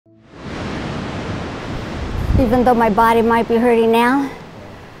Even though my body might be hurting now,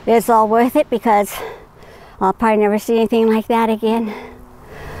 it's all worth it because I'll probably never see anything like that again.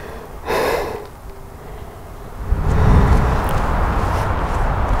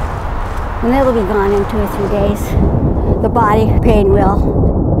 And it'll be gone in 2 or 3 days. The body pain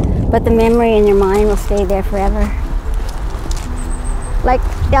will, but the memory in your mind will stay there forever. Like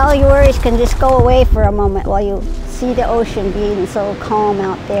all your worries can just go away for a moment while you see the ocean being so calm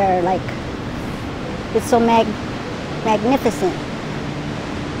out there. Like it's so magnificent.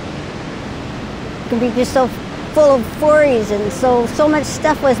 It can be just so full of worries, and so much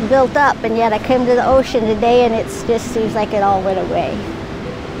stuff was built up, and yet I came to the ocean today and it just seems like it all went away.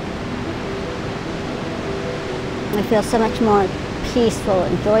 I feel so much more peaceful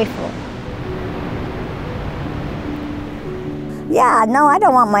and joyful. Yeah, no, I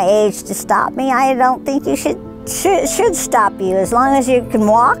don't want my age to stop me. I don't think you should stop you. As long as you can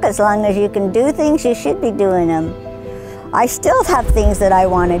walk, as long as you can do things, you should be doing them. I still have things that I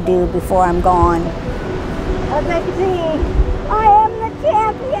want to do before I'm gone. Alexi, I am the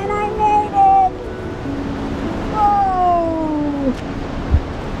champion. I made it. Oh.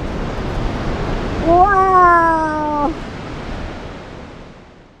 Wow.